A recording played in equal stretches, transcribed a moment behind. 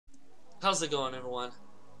How's it going, everyone?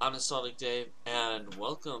 I'm Nostalgic Dave, and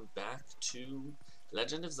welcome back to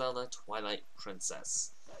Legend of Zelda Twilight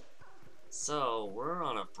Princess. So, we're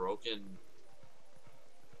on a broken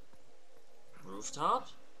rooftop?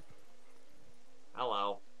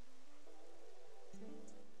 Hello.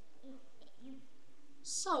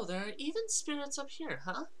 So, there are even spirits up here,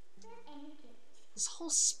 huh? This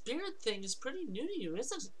whole spirit thing is pretty new to you,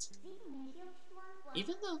 isn't it?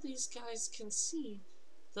 Even though these guys can see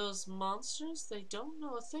those monsters, they don't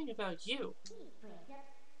know a thing about you.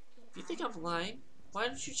 If you think I'm lying, why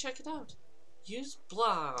don't you check it out? Use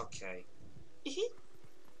blah, okay.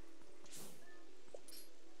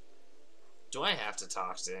 Do I have to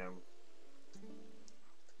talk to him?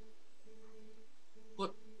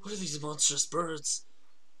 What are these monstrous birds?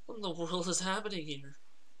 What in the world is happening here?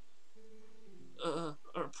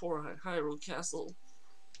 Our poor Hyrule Castle.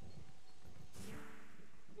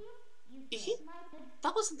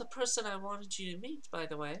 That wasn't the person I wanted you to meet, by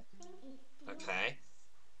the way. Okay.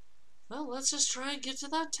 Well, let's just try and get to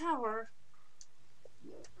that tower.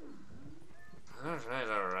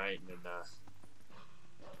 Alright, and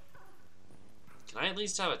can I at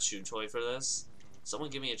least have a chew toy for this? Someone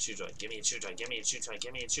give me a chew toy. Give me a chew toy. Give me a chew toy.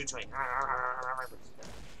 Give me a chew toy.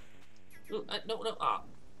 Ooh, no. Ah.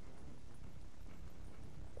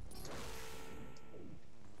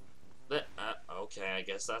 Okay, I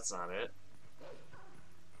guess that's not it.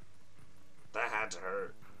 That had to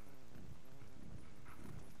hurt.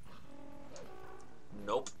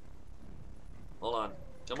 Nope. Hold on.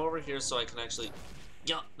 Come over here so I can actually...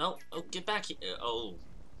 Yeah, no. Oh, get back here. Oh.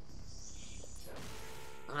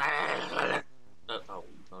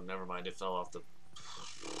 Oh, never mind. It fell off the...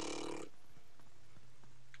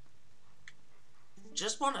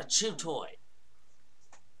 Just want a chew toy.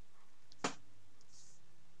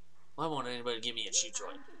 Why won't anybody give me a chew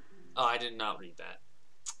toy? Oh, I did not read that.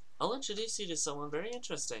 I'll introduce you to someone very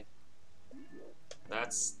interesting.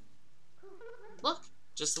 That's... Look,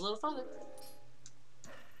 just a little farther.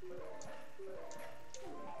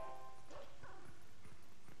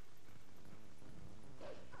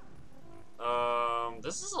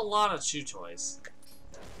 This is a lot of chew toys.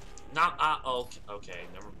 Not, okay,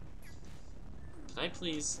 never. Can I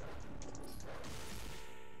please?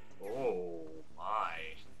 Oh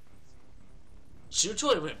my. Chew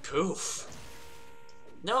toy went poof.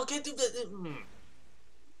 No, can't do that.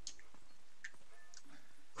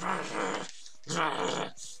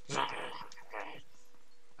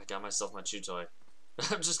 I got myself my chew toy.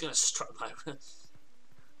 I'm just gonna strut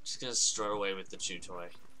away with the chew toy.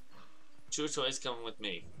 Chew toy's coming with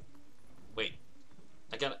me. Wait,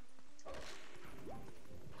 I gotta.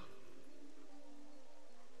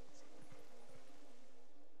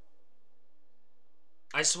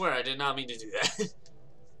 I swear I did not mean to do that.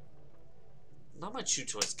 Now my chew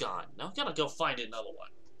toy's gone. Now I gotta go find another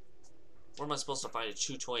one. Where am I supposed to find a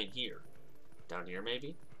chew toy in here? Down here,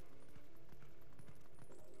 maybe?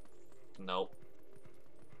 Nope.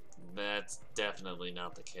 That's definitely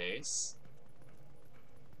not the case.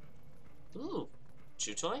 Ooh,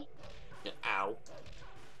 chew toy? Yeah, ow.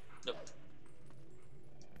 Nope.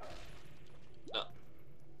 No.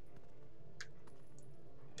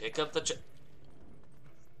 Pick up the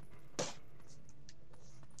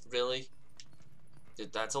Really?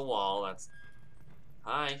 That's a wall, that's...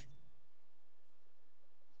 Hi.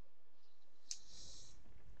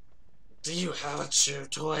 Do you have a chew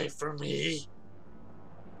toy for me?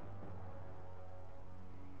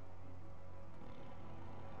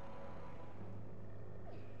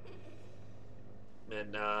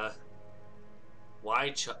 And,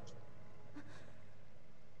 why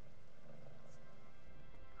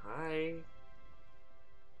Hi.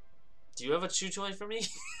 Do you have a chew toy for me?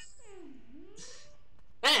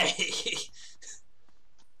 Hey!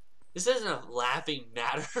 This isn't a laughing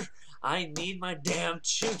matter. I need my damn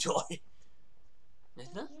chew toy.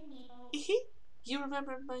 Midna? You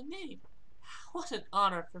remembered my name. What an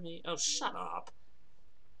honor for me. Oh, shut up.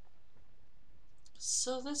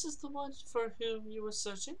 So this is the one for whom you were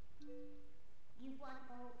searching?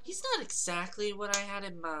 He's not exactly what I had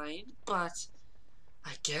in mind, but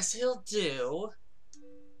I guess he'll do.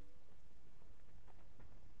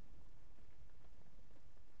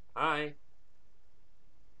 Hi.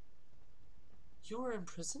 You were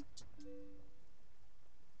imprisoned?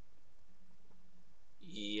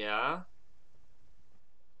 Yeah.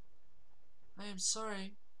 I am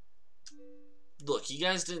sorry. Look, you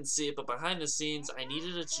guys didn't see it, but behind the scenes, I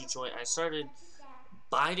needed a chew toy. I started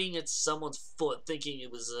biting at someone's foot, thinking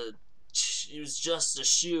it was just a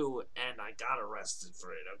shoe, and I got arrested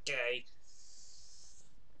for it. Okay.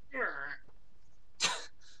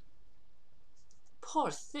 Poor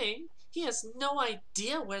thing. He has no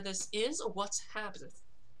idea where this is or what's happening.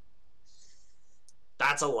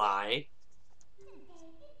 That's a lie.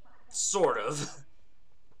 Sort of.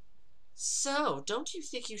 So, don't you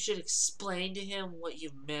think you should explain to him what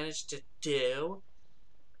you managed to do?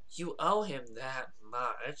 You owe him that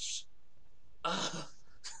much. Ugh.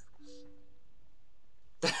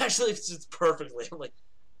 That actually fits perfectly. I'm like,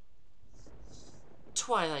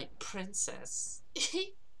 Twilight Princess.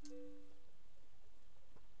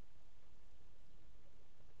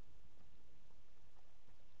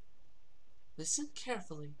 Listen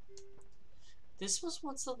carefully. This was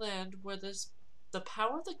once a land where the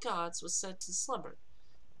power of the gods was said to slumber.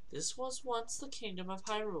 This was once the kingdom of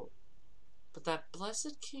Hyrule. But that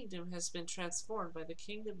blessed kingdom has been transformed by the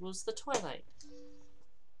king that rules the Twilight.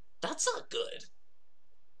 That's not good.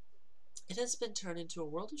 It has been turned into a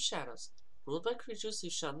world of shadows, ruled by creatures who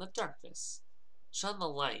shun the darkness. Shun the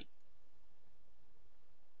light.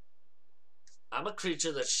 I'm a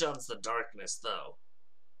creature that shuns the darkness, though.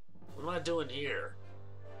 What am I doing here?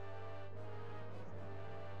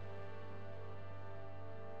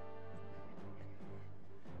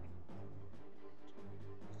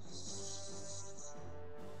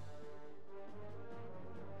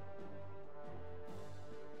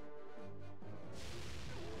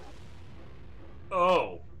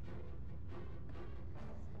 Oh.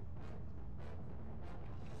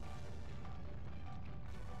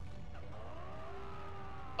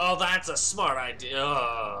 Oh, that's a smart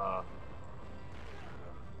idea.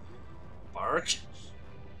 Bark?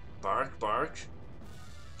 Bark, bark.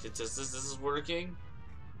 This is working?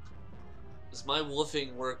 Is my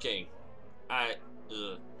wolfing working?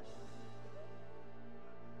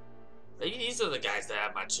 Maybe these are the guys that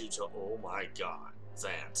have my chucho. Oh my god.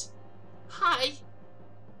 Zant. Hi.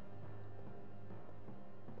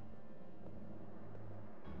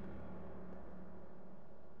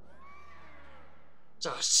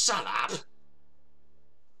 Just shut up.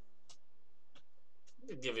 I'm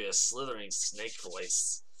gonna give you a slithering snake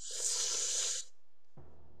voice.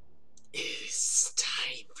 It is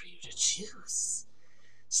time for you to choose.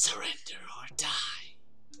 Surrender or die.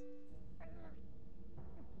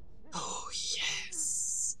 Oh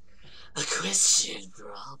yes. A question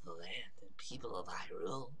for all the land and people of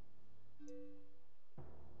Hyrule.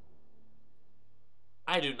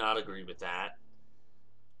 I do not agree with that.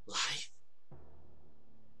 Life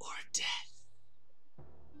or death?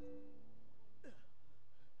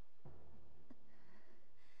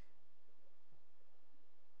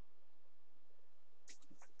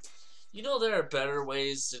 You know there are better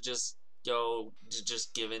ways to just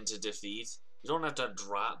give in to defeat. You don't have to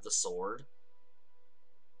drop the sword.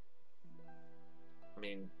 I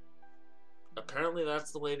mean, apparently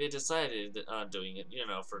that's the way they decided on doing it, you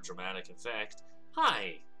know, for dramatic effect.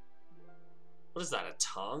 Hi! What is that, a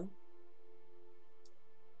tongue?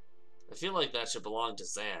 I feel like that should belong to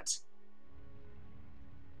Zant.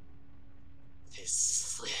 This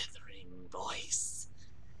slithering voice.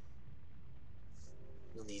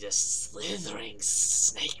 You'll need a slithering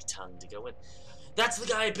snake tongue to go in. That's the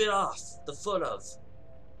guy I bit off the foot of.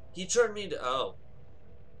 He turned me into... Oh.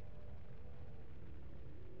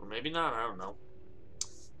 Or maybe not, I don't know.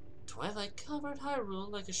 Twilight covered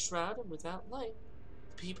Hyrule like a shroud, and without light,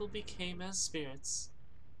 the people became as spirits.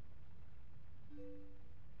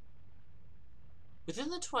 Within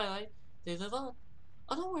the Twilight, they live on,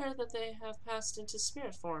 unaware that they have passed into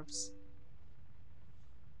spirit forms.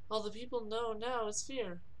 All the people know now is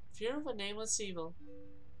fear. Fear of a nameless evil.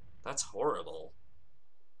 That's horrible.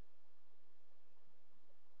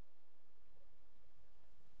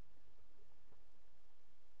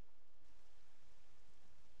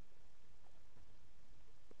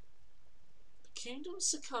 The kingdom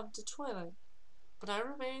succumbed to Twilight, but I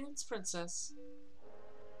remain its princess.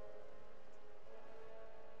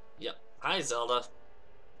 Yep. Hi, Zelda.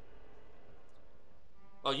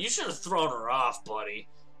 Oh, you should have thrown her off, buddy.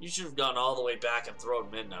 You should have gone all the way back and thrown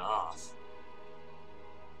Midna off.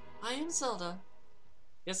 I am Zelda.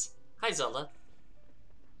 Yes, hi, Zelda.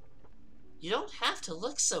 You don't have to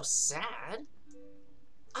look so sad.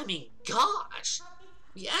 I mean, gosh.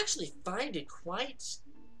 We actually find it quite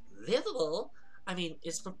livable. I mean,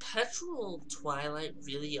 is perpetual Twilight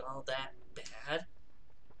really all that bad?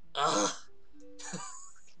 Ugh.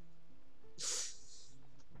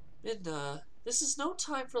 Midna, this is no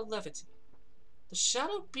time for levity. The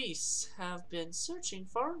shadow beasts have been searching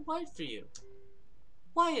far and wide for you.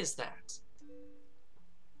 Why is that?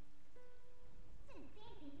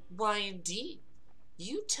 Why indeed?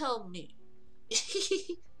 You tell me.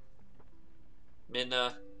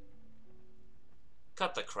 Midna,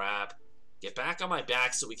 cut the crap. Get back on my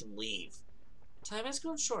back so we can leave. Time has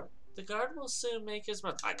grown short. The guard will soon make his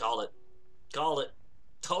run. I call it. Call it.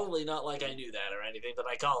 Totally not like I knew that or anything, but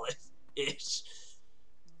I call it. Ish.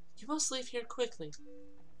 You must leave here quickly.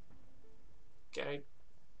 Okay.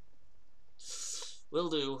 Will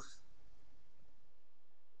do.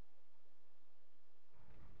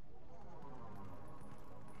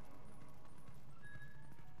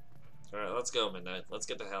 Alright, let's go, Midnight. Let's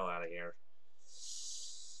get the hell out of here.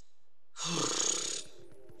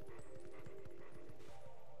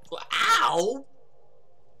 Ow!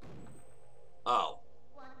 Oh.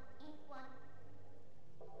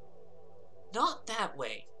 Not that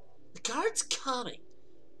way. The guard's coming.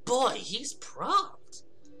 Boy, he's prompt.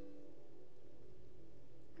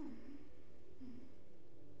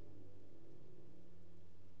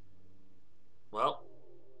 Well,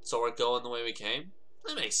 so we're going the way we came?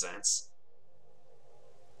 That makes sense.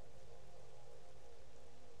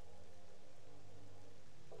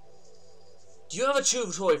 Do you have a chew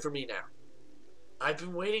toy for me now? I've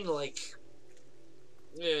been waiting like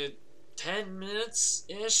 10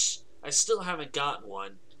 minutes-ish. I still haven't gotten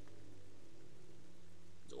one.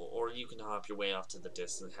 Or you can hop your way off to the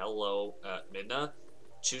distance. Hello, Midna.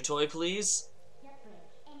 Chew toy, please?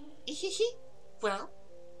 Well,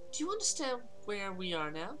 do you understand where we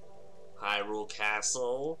are now? Hyrule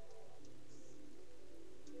Castle.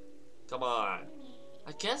 Come on.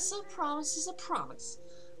 I guess a promise is a promise.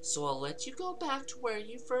 So I'll let you go back to where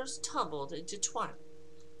you first tumbled into Twilight.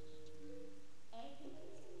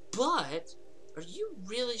 But, are you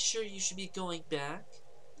really sure you should be going back?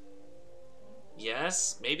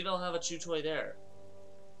 Yes, maybe they'll have a chew toy there.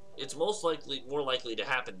 It's more likely to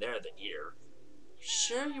happen there than here.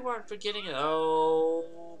 Sure you aren't forgetting it?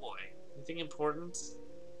 Oh boy. Anything important?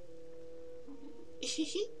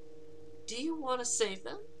 Do you want to save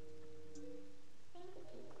them?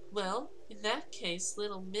 Well, in that case,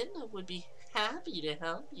 little Midna would be happy to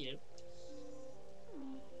help you.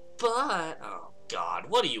 But, oh god,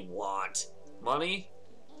 what do you want? Money?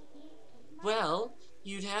 Well,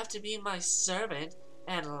 you'd have to be my servant,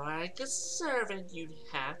 and like a servant, you'd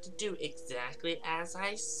have to do exactly as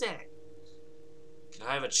I said. Can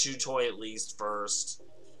I have a chew toy at least first?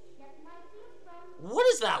 What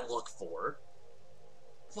does that look for?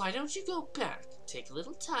 Why don't you go back, take a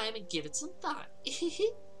little time, and give it some thought?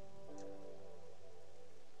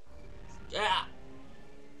 Yeah.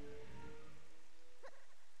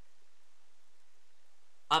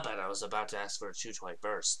 I bet I was about to ask for a chew toy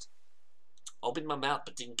first. Opened my mouth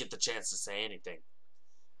but didn't get the chance to say anything.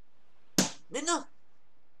 Midna!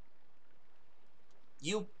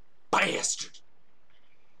 You bastard!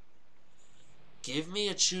 Give me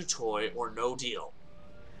a chew toy or no deal.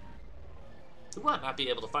 We might not be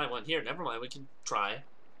able to find one here. Never mind, we can try.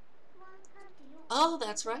 Oh,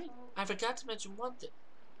 that's right. I forgot to mention one thing.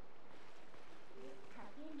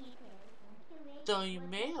 Though you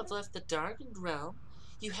may have left the darkened realm,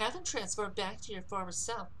 you haven't transformed back to your former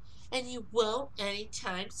self, and you won't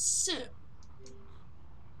anytime soon.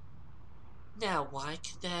 Now, why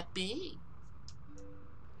could that be?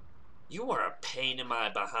 You are a pain in my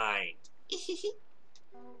behind.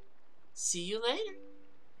 See you later.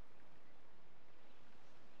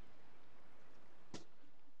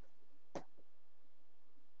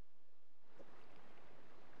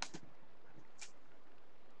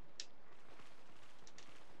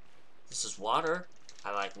 This is water.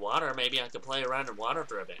 I like water. Maybe I could play around in water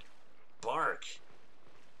for a bit. Bark.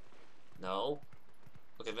 No.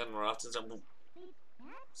 Okay, then we're off to some...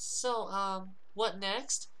 So, what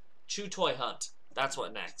next? Chew toy hunt. That's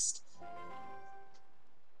what next.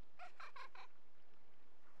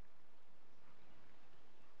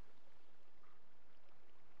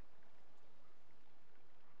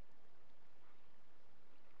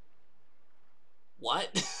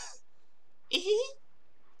 What?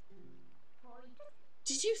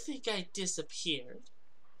 Did you think I disappeared?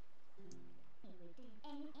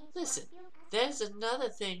 Listen, there's another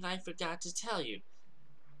thing I forgot to tell you.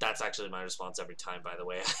 That's actually my response every time, by the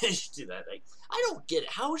way. I do that. I don't get it.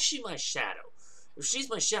 How is she my shadow? If she's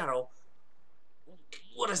my shadow,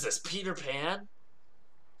 what is this, Peter Pan?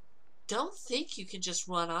 Don't think you can just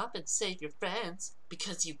run off and save your friends,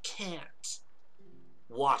 because you can't.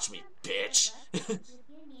 Watch me, bitch.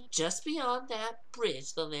 Just beyond that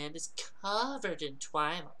bridge, the land is covered in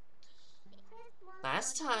twilight.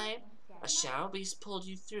 Last time, a shadow beast pulled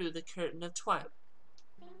you through the curtain of twilight.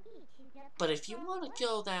 But if you want to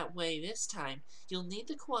go that way this time, you'll need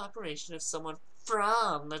the cooperation of someone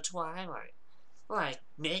from the twilight. Like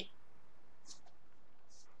me.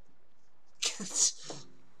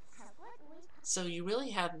 So you really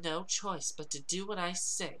have no choice but to do what I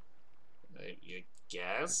say. I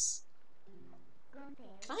guess?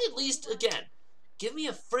 Can I at least, again, give me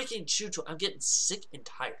a freaking chew toy? I'm getting sick and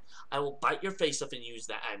tired. I will bite your face off and use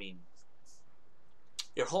that. I mean,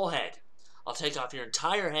 your whole head. I'll take off your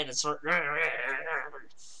entire head and start.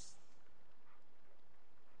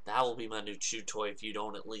 That will be my new chew toy if you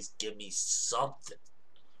don't at least give me something.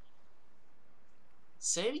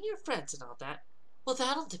 Saving your friends and all that? Well,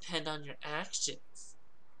 that'll depend on your actions.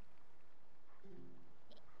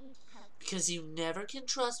 Because you never can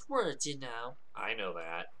trust words, you know. I know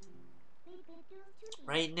that.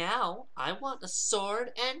 Right now, I want a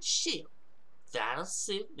sword and shield. That'll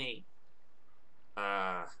suit me.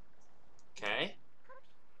 Okay.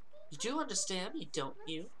 You do understand me, don't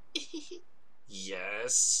you?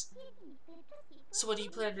 Yes. So what do you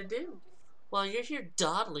plan to do? While you're here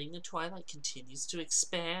dawdling, the Twilight continues to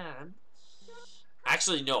expand.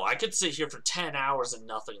 Actually, no, I could sit here for 10 hours and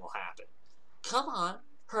nothing will happen. Come on,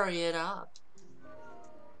 hurry it up.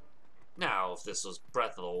 Now, if this was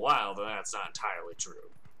Breath of the Wild, then that's not entirely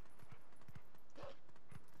true.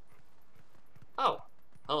 Oh,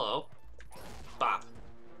 hello. Bop.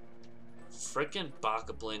 Frickin'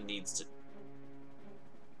 Bokoblin needs to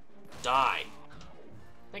die.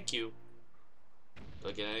 Thank you. Do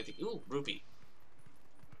I get anything? Ooh, rupee.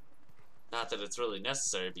 Not that it's really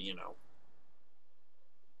necessary, but you know.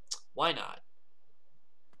 Why not?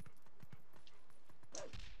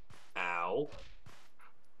 Ow.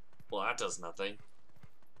 Well, that does nothing.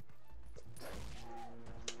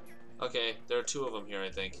 Okay, there are 2 of them here, I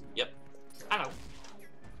think. Yep. I know.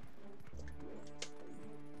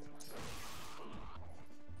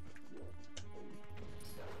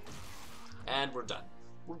 And we're done.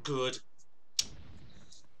 We're good.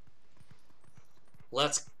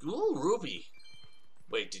 Let's... Ooh, Ruby.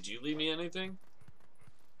 Wait, did you leave me anything?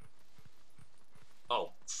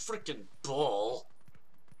 Oh, frickin' bull.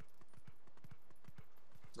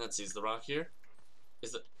 Let's see, is the rock here?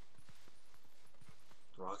 Is the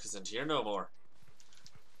rock isn't here no more.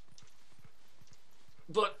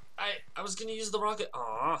 But I was gonna use the rocket.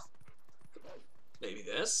 Aw. Maybe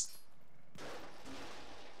this?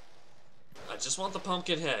 I just want the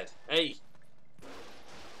pumpkin head. Hey.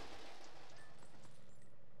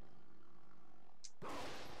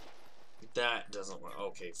 That doesn't work.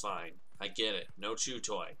 Okay, fine. I get it. No chew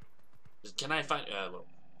toy. Can I find...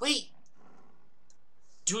 wait!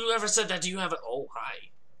 You ever said that? Do you have it? Oh, hi.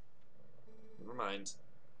 Never mind.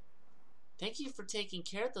 Thank you for taking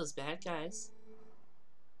care of those bad guys.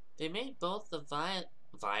 They made both the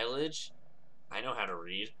village... I know how to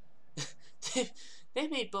read. They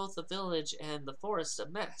made both the village and the forest a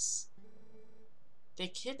mess. They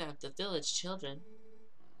kidnapped the village children.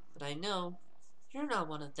 But I know you're not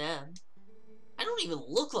one of them. I don't even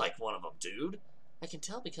look like one of them, dude. I can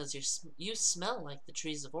tell because you smell like the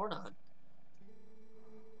trees of Ordon.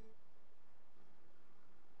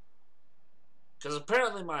 Because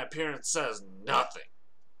apparently my appearance says nothing.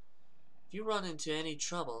 If you run into any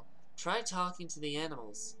trouble, try talking to the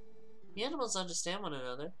animals. The animals understand one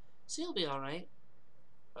another, so you'll be alright.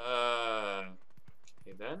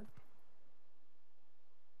 Okay then.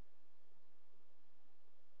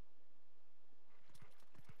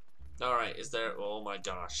 Alright, is there... Oh my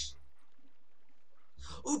gosh.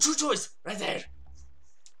 Oh, true choice! Right there!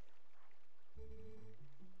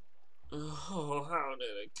 Oh, how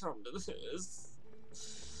did it come to this?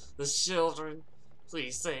 The children,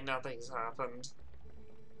 please say nothing's happened.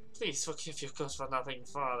 Please forgive your good for nothing,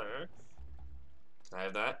 Father. Can I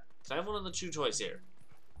have that? Can I have one of the chew toys here?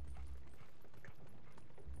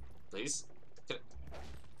 Please? Can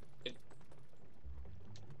I...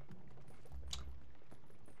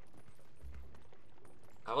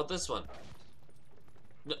 How about this one?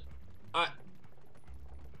 No,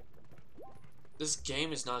 this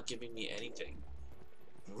game is not giving me anything.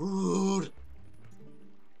 Rude!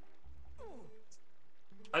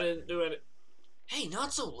 I didn't do it. Hey,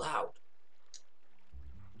 not so loud.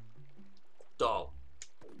 Doll.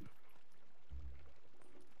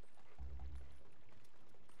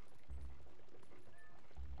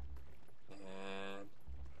 And...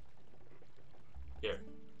 here.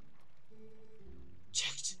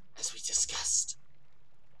 Checked, as we discussed.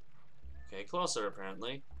 Okay, closer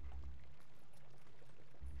apparently.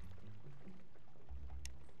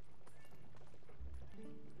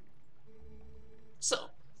 So,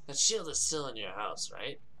 that shield is still in your house,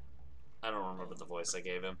 right? I don't remember the voice I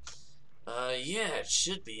gave him. Yeah, it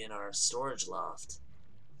should be in our storage loft.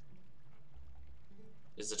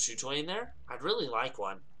 Is the chew toy in there? I'd really like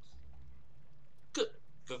one. Good.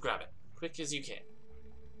 Go grab it. Quick as you can.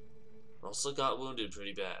 Russell got wounded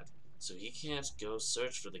pretty bad, so he can't go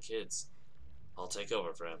search for the kids. I'll take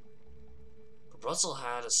over for him. But Russell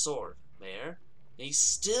had a sword. Mayor? and he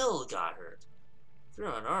still got hurt. If you're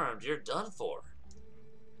unarmed, you're done for.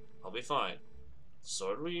 I'll be fine. The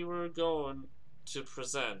sword we were going to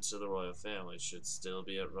present to the royal family should still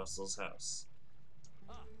be at Russell's house.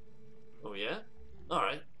 Oh yeah?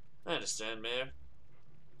 Alright, I understand, Mayor.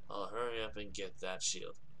 I'll hurry up and get that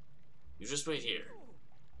shield. You just wait here.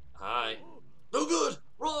 Hi. No good!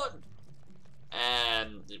 Run!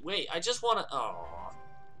 And wait, I just wanna... Oh.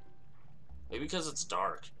 Maybe because it's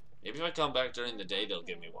dark. Maybe if I come back during the day, they'll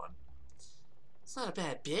give me one. It's not a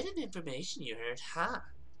bad bit of information you heard, huh?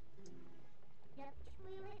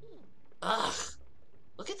 Ugh!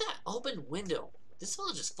 Look at that open window. This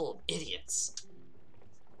village is full of idiots.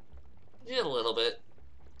 Yeah, a little bit.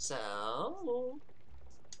 So...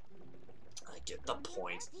 I get the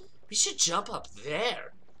point. We should jump up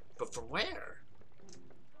there. But from where?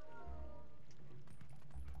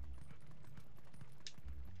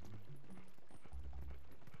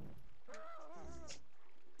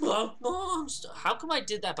 Monster! How come I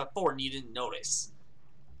did that before and you didn't notice?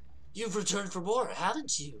 You've returned for more,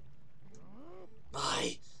 haven't you?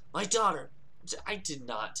 My daughter. I did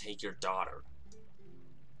not take your daughter.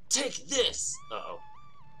 Take this! Uh-oh.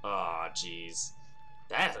 Aw, jeez.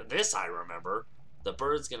 This I remember. The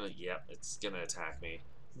bird's gonna, yep, it's gonna attack me.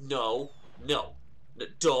 No, no,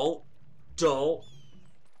 don't.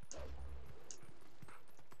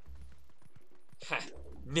 Heh,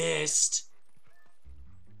 missed.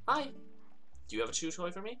 Hi. Do you have a chew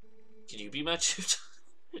toy for me? Can you be my chew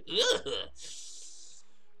toy?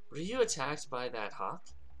 Were you attacked by that hawk?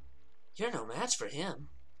 You're no match for him.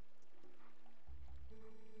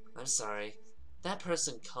 I'm sorry. That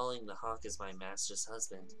person calling the hawk is my master's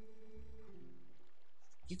husband.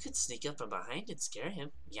 You could sneak up from behind and scare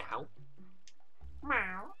him. Meow.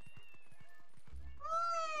 Meow.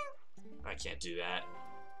 I can't do that.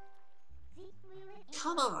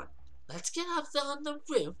 Come on. Let's get up on the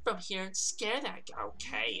roof from here and scare that guy.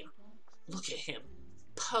 Okay. Look at him.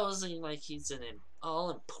 Posing like he's all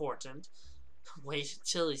important. Wait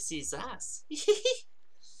until he sees us.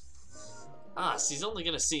 So he's only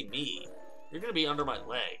gonna see me. You're gonna be under my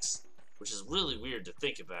legs, which is really weird to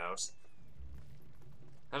think about.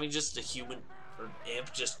 Having just a human or an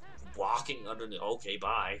imp just walking underneath. Okay,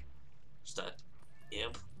 bye. Just an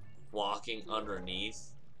imp walking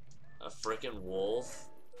underneath a frickin' wolf.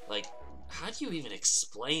 Like, how do you even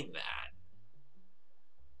explain that?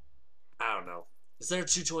 I don't know. Is there a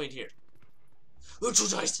chew toy in here? Oh, chew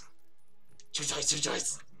toys! Chew toys, chew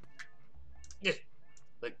toys! Yeah.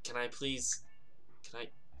 Like, can I please? Can I?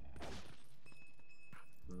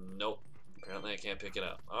 Nope. Apparently I can't pick it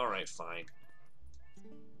up. Alright, fine.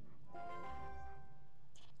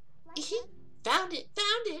 Found it!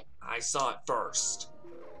 Found it! I saw it first.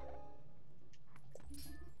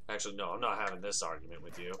 Actually, no, I'm not having this argument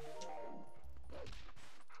with you.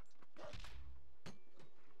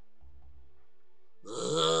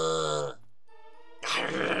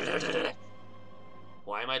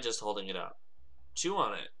 Why am I just holding it up? Chew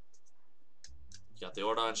on it. You got the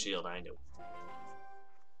Ordon shield, I know.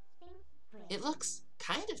 It looks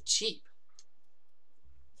kind of cheap.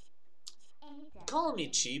 You calling me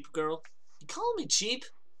cheap, girl? You calling me cheap?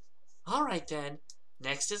 Alright then.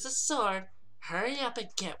 Next is a sword. Hurry up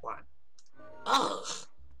and get one. Ugh.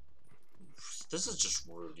 This is just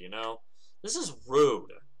rude, you know? This is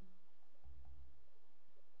rude.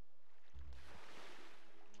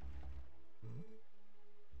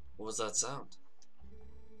 What was that sound?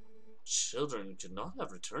 Children could not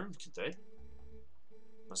have returned, could they?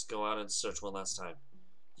 Must go out and search one last time.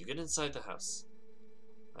 You get inside the house.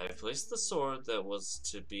 I have placed the sword that was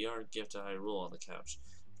to be our gift to Hyrule on the couch.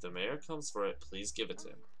 If the mayor comes for it, please give it to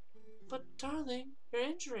him. But, darling, your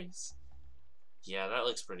injuries. Yeah, that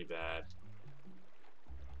looks pretty bad.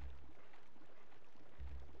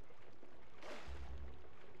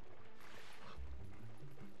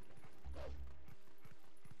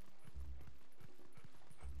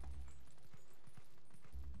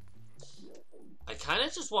 I kind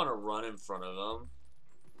of just want to run in front of them.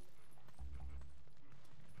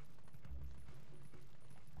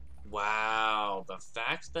 Wow, the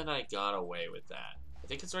fact that I got away with that. I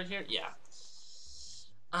think it's right here? Yeah.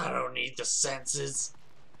 I don't need the senses.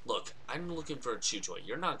 Look, I'm looking for a chew toy.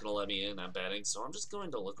 You're not going to let me in, I'm betting, so I'm just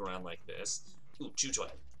going to look around like this. Ooh, chew toy.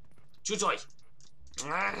 Chew toy!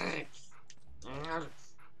 Can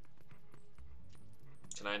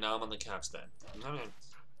I nom on the couch then?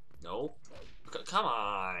 No? Come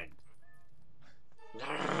on!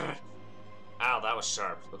 Ow, that was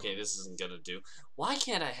sharp. Okay, this isn't gonna do. Why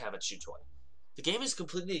can't I have a chew toy? The game is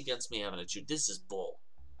completely against me having a chew. This is bull.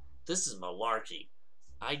 This is malarkey.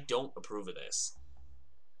 I don't approve of this.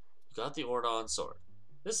 You got the Ordon sword.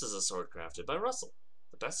 This is a sword crafted by Russell,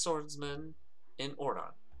 the best swordsman in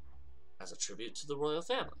Ordon, as a tribute to the royal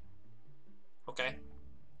family. Okay.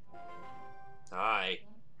 Hi.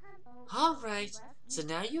 Alright, so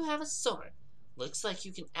now you have a sword. Looks like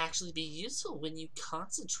you can actually be useful when you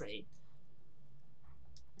concentrate.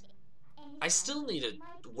 I still need it.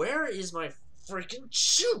 Where is my freaking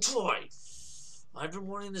chew toy? I've been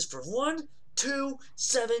wanting this for 1, 2,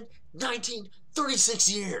 7, 19, 36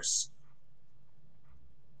 years.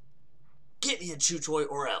 Get me a chew toy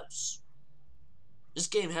or else. This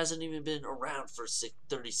game hasn't even been around for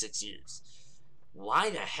 36 years. Why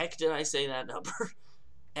the heck did I say that number?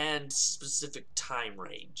 And specific time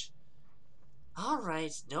range.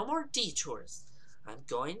 Alright, no more detours. I'm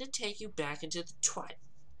going to take you back into the Twilight.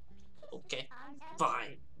 Okay,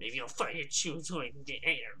 fine. Maybe I'll find a chew toy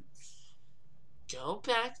there. Go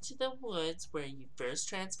back to the woods where you first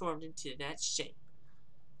transformed into that shape.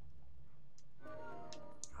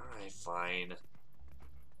 Alright, fine.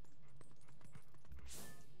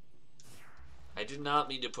 I did not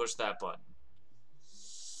mean to push that button.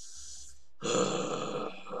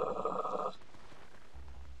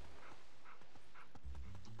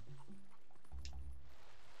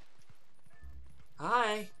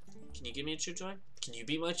 Hi. Can you give me a chew toy? Can you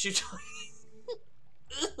be my chew toy?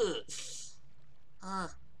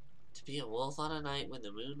 To be a wolf on a night when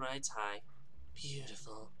the moon rides high.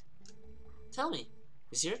 Beautiful. Tell me,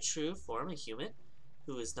 is your true form a human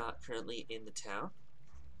who is not currently in the town?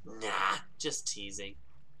 Nah, just teasing.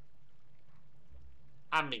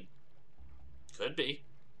 I mean, could be.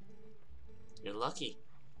 You're lucky.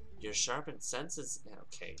 Your sharpened senses.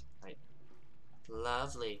 Okay,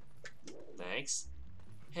 lovely. Thanks.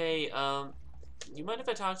 Hey, you mind if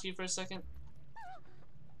I talk to you for a second?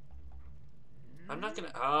 I'm not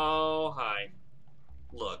gonna. Oh, hi.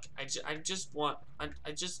 Look, I just want.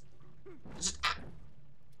 I just. Ah.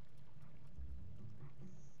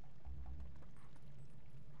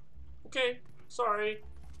 Okay, sorry.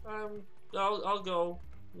 I'll go.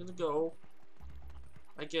 I'm gonna go.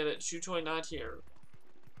 I get it. Chew toy not here.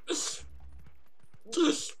 This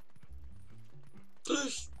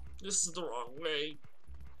is the wrong way.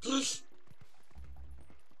 What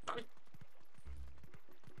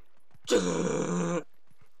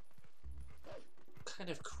kind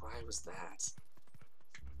of cry was that?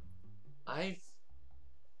 I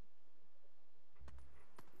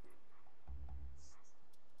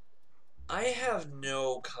have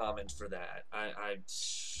no comment for that.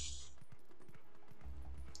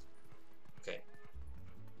 Okay.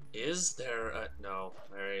 Is there a... No,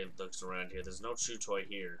 I already looked around here. There's no chew toy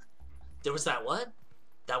here. There was that one?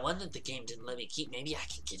 That one that the game didn't let me keep. Maybe I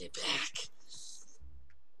can get it back.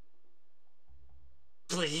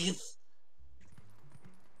 Please?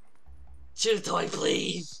 Chew toy,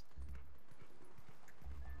 please!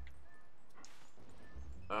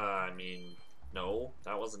 I mean, no,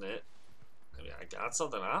 that wasn't it. I mean, I got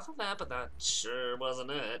something off of that, but that sure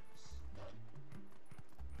wasn't it.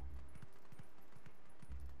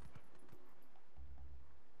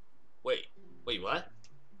 Wait, what?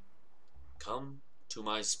 Come to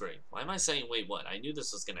my spring. Why am I saying wait what? I knew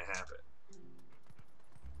this was gonna happen.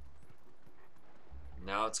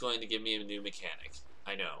 Now it's going to give me a new mechanic.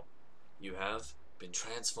 I know. You have been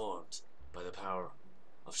transformed by the power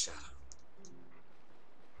of shadow.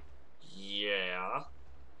 Yeah.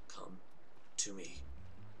 Come to me.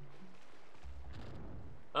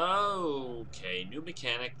 Okay, new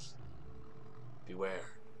mechanic.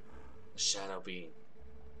 Beware. A shadow being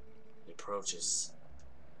approaches.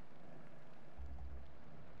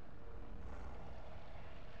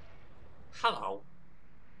 Hello.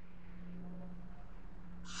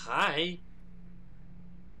 Hi.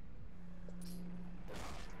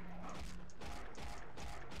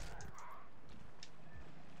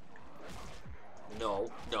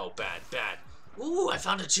 No, bad. Ooh, I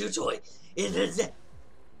found a chew toy. It is it.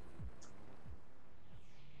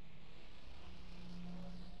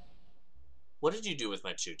 What did you do with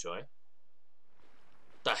my chew toy?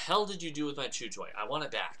 The hell did you do with my chew toy? I want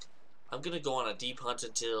it back. I'm gonna go on a deep hunt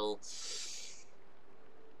until...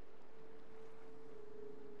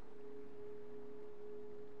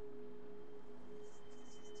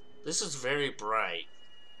 This is very bright.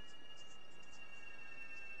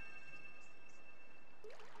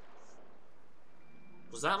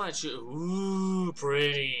 Was that my chew? Ooh,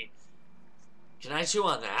 pretty. Can I chew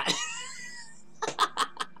on that?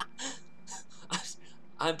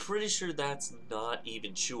 I'm pretty sure that's not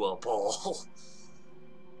even chewable.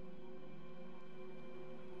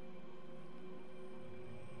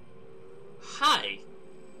 Hi.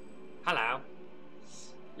 Hello.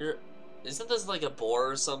 Isn't this like a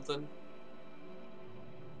boar or something?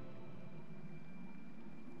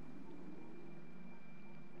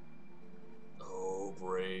 Oh,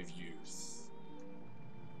 brave youth.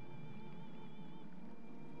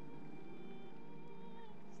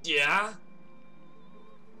 Yeah?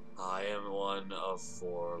 I am one of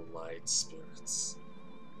 4 light spirits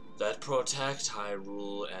that protect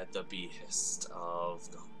Hyrule at the behest of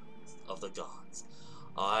the gods.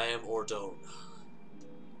 I am Ordona.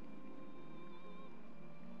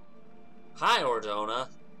 Hi, Ordona.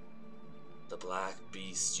 The black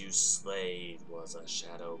beast you slayed was a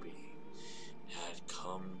shadow being, had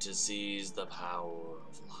come to seize the power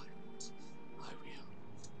of light. I will.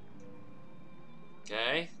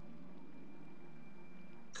 Okay.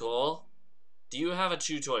 Cool. Do you have a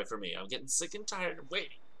chew toy for me? I'm getting sick and tired of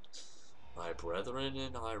waiting. My brethren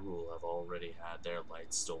in Hyrule have already had their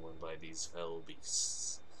light stolen by these fell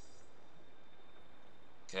beasts.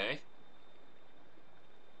 Okay.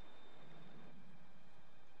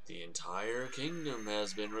 The entire kingdom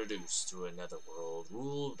has been reduced to a netherworld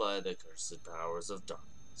ruled by the cursed powers of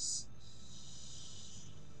darkness.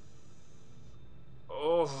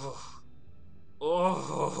 Oh.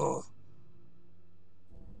 Oh.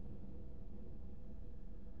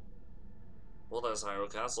 Well, that's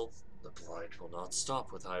Hyrule Castle. The blight will not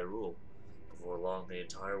stop with Hyrule. Before long, the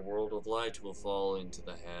entire world of light will fall into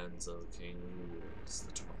the hands of King who rules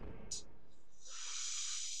the Twilight.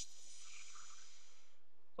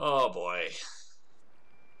 Oh boy.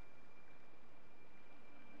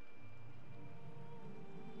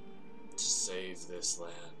 To save this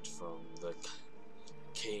land from the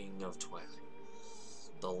King of Twilight,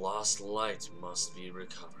 the lost light must be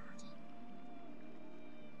recovered.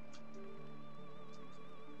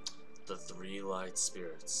 The 3 light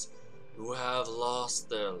spirits who have lost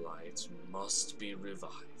their light must be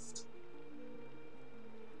revived.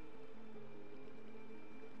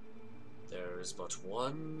 There is but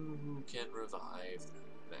one who can revive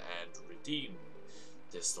them and redeem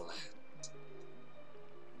this land.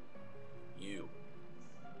 You.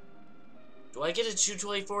 Do I get a chew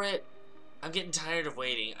toy for it? I'm getting tired of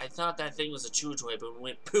waiting. I thought that thing was a chew toy, but it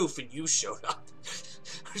went poof and you showed up.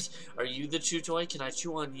 Are you the chew toy? Can I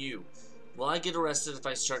chew on you? Will I get arrested if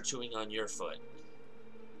I start chewing on your foot?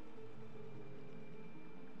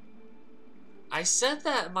 I said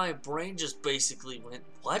that, my brain just basically went,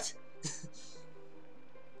 what?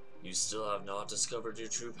 You still have not discovered your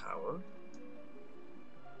true power?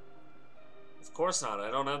 Of course not, I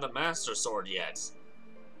don't have the Master Sword yet.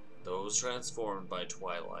 Those transformed by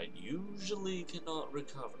Twilight usually cannot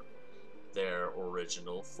recover their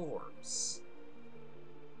original forms.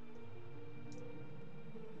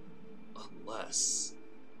 Unless,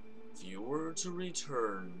 if you were to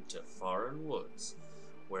return to Foreign Woods,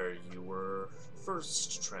 where you were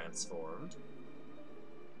first transformed,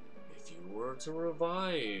 if you were to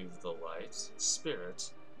revive the light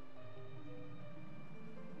spirit,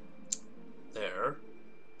 there,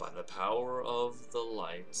 by the power of the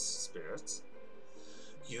light spirit,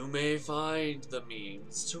 you may find the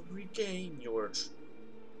means to regain your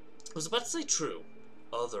I was about to say true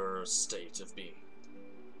other state of being.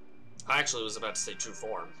 I actually was about to say true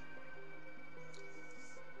form.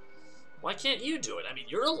 Why can't you do it? I mean,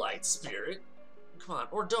 you're a light spirit. Come on,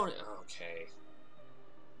 or don't. Okay.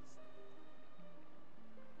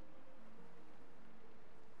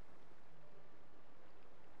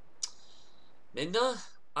 Minda,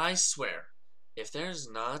 I swear, if there's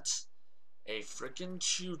not a frickin'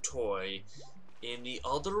 chew toy in the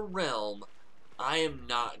other realm, I am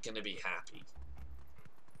not gonna be happy.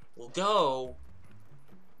 We'll go,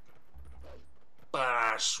 but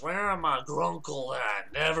I swear on my grunkle that I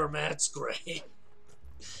never met's great.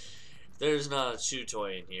 There's not a chew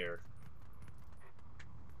toy in here.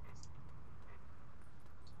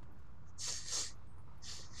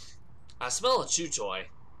 I smell a chew toy.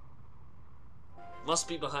 Must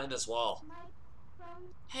be behind this wall.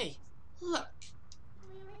 Hey, look.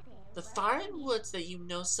 The foreign woods that you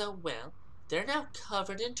know so well, they're now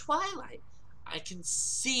covered in twilight. I can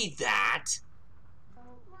see that.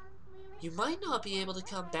 You might not be able to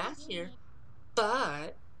come back here,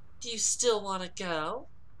 but do you still want to go?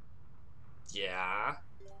 Yeah.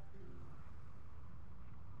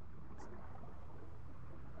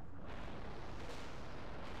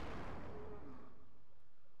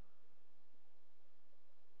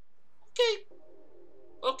 Okay.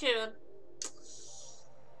 Okay then.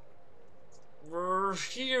 We're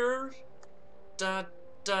here. Da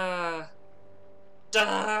da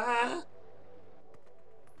da.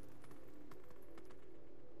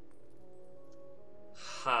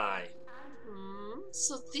 Hi.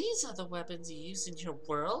 So these are the weapons you use in your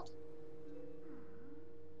world?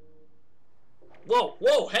 Whoa,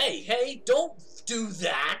 whoa, hey, don't do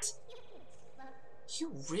that!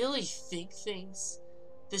 You really think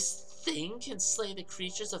this thing can slay the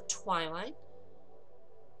creatures of Twilight?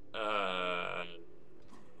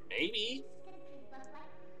 Maybe.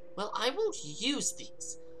 Well, I won't use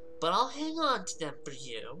these, but I'll hang on to them for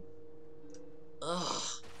you.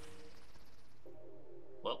 Ugh.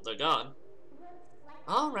 Well, they're gone.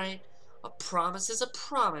 Alright, a promise is a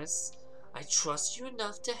promise. I trust you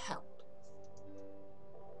enough to help.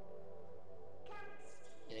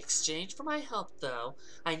 In exchange for my help, though,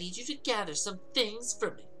 I need you to gather some things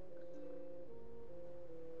for me.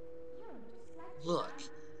 Look,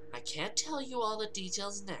 I can't tell you all the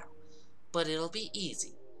details now, but it'll be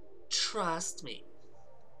easy. Trust me.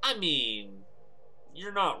 I mean,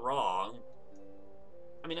 you're not wrong.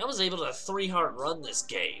 I mean, I was able to 3-heart run this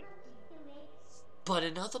game. But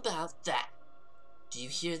enough about that. Do you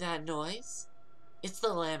hear that noise? It's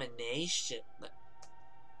the lamentation.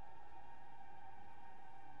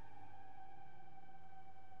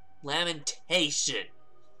 Lamentation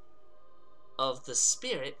of the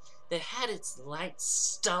spirit that had its light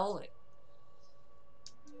stolen.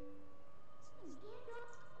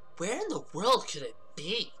 Where in the world could it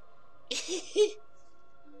be?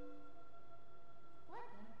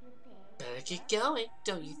 Better get going,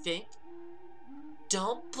 don't you think?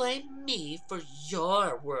 Don't blame me for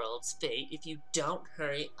your world's fate if you don't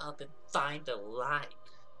hurry up and find the light.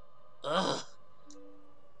 Ugh.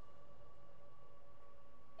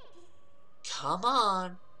 Come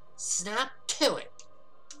on, snap to it.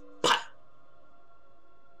 Bah!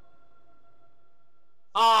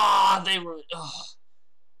 Ah, they were. Ugh.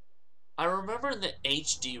 I remember in the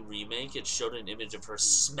HD remake, it showed an image of her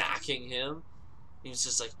smacking him. He was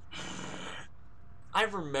just like. I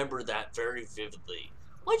remember that very vividly.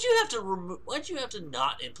 Why'd you have to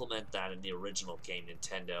not implement that in the original game,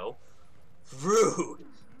 Nintendo? Rude.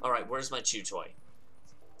 All right, where's my chew toy?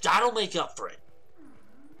 That'll make up for it.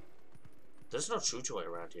 There's no chew toy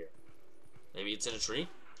around here. Maybe it's in a tree?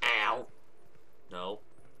 Ow. No.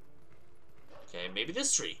 Okay, maybe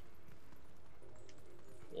this tree.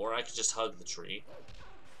 Or I could just hug the tree.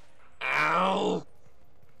 Ow!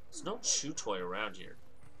 There's no chew toy around here.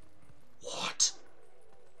 What?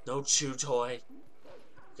 No chew toy?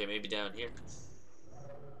 Okay, maybe down here.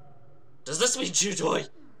 Does this mean chew toy?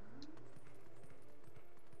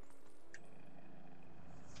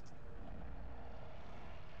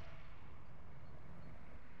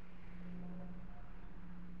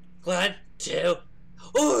 One, two,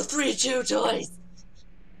 oh, 3 chew toys!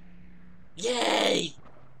 Yay!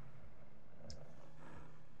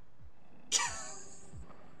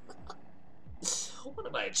 What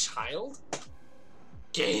am I, a child?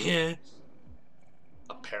 Get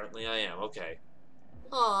Apparently I am, okay.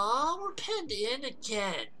 Aw, we're penned in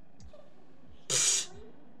again. Pfft.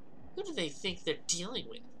 Who do they think they're dealing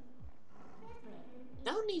with?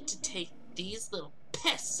 No need to take these little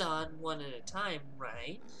pests on one at a time,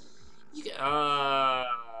 right? You can, I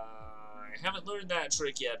haven't learned that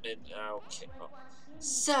trick yet, but, okay. Oh.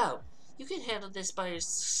 So, you can handle this by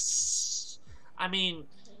yourself. I mean,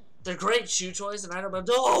 they're great chew toys, and I don't know.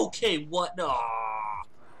 Oh, okay, what? No.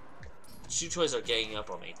 Chew toys are ganging up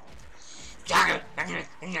on me. Now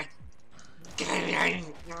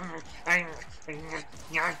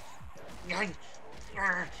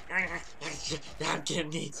give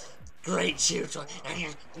me great chew toy.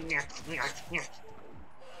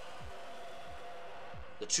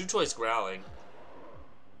 The chew toy's growling.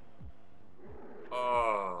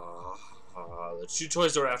 Oh, the chew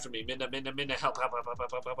toys are after me. Minna, help.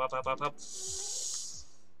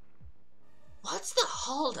 What's the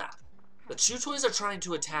holdup? The chew toys are trying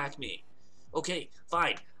to attack me. Okay,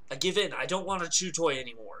 fine. I give in. I don't want a chew toy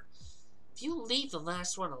anymore. If you leave the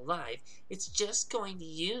last one alive, it's just going to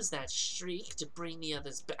use that shriek to bring the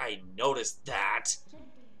others back. I noticed that.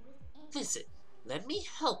 Listen, let me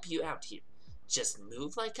help you out here. Just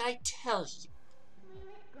move like I tell you.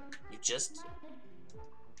 You just...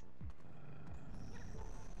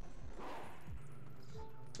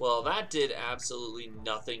 Well, that did absolutely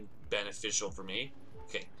nothing beneficial for me.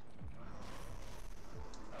 Okay.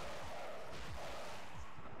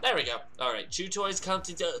 There we go. Alright, chew toys come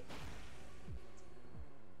to...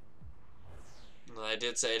 I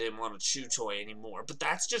did say I didn't want a chew toy anymore, but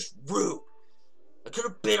that's just rude. I could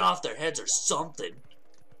have bit off their heads or something.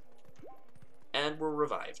 And we're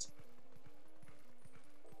revived.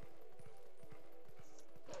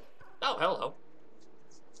 Oh, hello.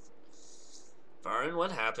 Vern,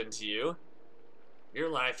 what happened to you? Your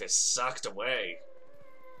life is sucked away.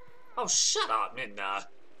 Oh, shut up, Minna.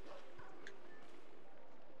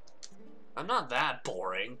 I'm not that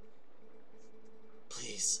boring.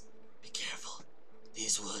 Please, be careful.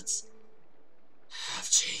 These woods have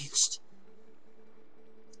changed.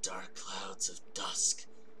 The dark clouds of dusk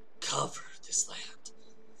cover this land.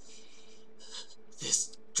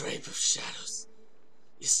 This drape of shadows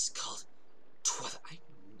is called Twilight.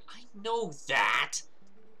 I know that!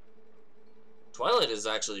 Twilight is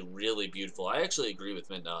actually really beautiful. I actually agree with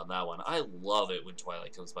Minna on that one. I love it when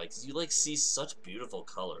Twilight comes by, because you, like, see such beautiful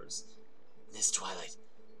colors. In this Twilight,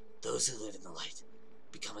 those who live in the light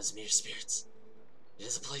become as mere spirits. It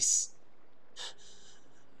is a place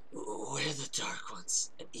where the dark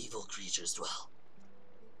ones and evil creatures dwell.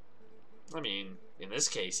 I mean, in this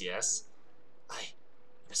case, yes. I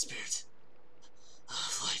am a spirit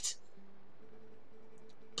of light.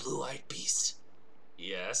 Blue-eyed beast.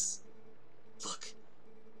 Yes. Look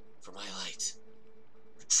for my light.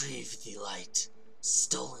 Retrieve the light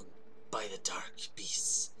stolen by the dark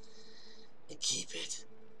beasts and keep it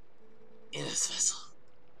in its vessel.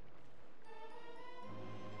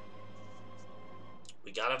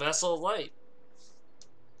 We got a vessel of light.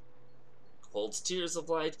 Holds tears of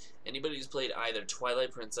light. Anybody who's played either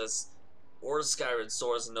Twilight Princess or Skyward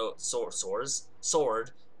Sword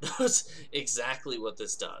knows exactly what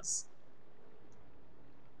this does.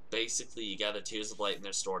 Basically, you gather tears of light and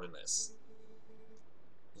they're stored in this.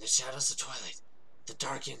 In the shadows of Twilight, the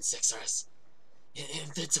dark insects are as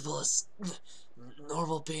invincible as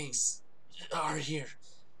normal beings are here.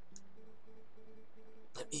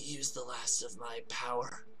 Let me use the last of my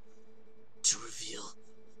power to reveal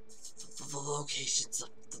the locations of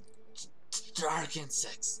the dark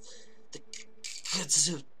insects that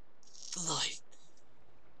consume the light.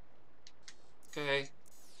 Okay.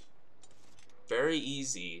 Very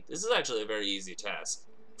easy. This is actually a very easy task.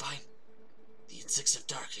 Find the insects of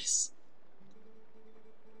darkness.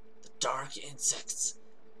 The dark insects.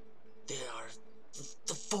 They are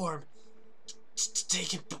the form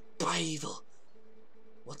taken by evil.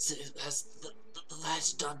 Once it has the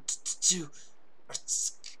latch done to our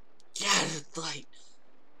scattered light.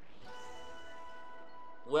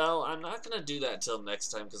 Well, I'm not going to do that till next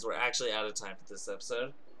time because we're actually out of time for this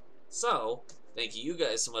episode. So, thank you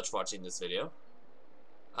guys so much for watching this video.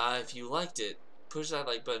 If you liked it, push that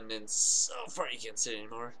like button in so far you can't see it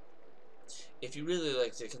anymore. If you really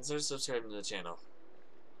liked it, consider subscribing to the channel.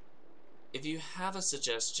 If you have a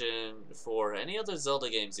suggestion for any other Zelda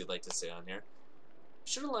games you'd like to see on here, be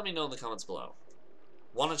sure to let me know in the comments below.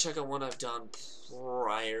 Want to check out one I've done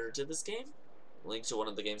prior to this game? Link to one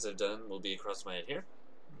of the games I've done will be across my head here.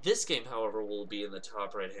 This game, however, will be in the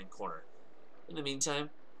top right hand corner. In the meantime,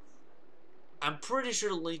 I'm pretty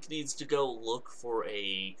sure Link needs to go look for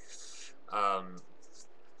a,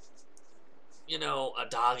 you know, a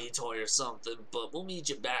doggy toy or something, but we'll meet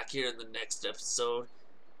you back here in the next episode.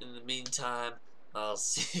 In the meantime, I'll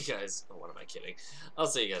see you guys, oh, what am I kidding? I'll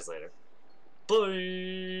see you guys later.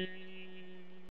 Bye!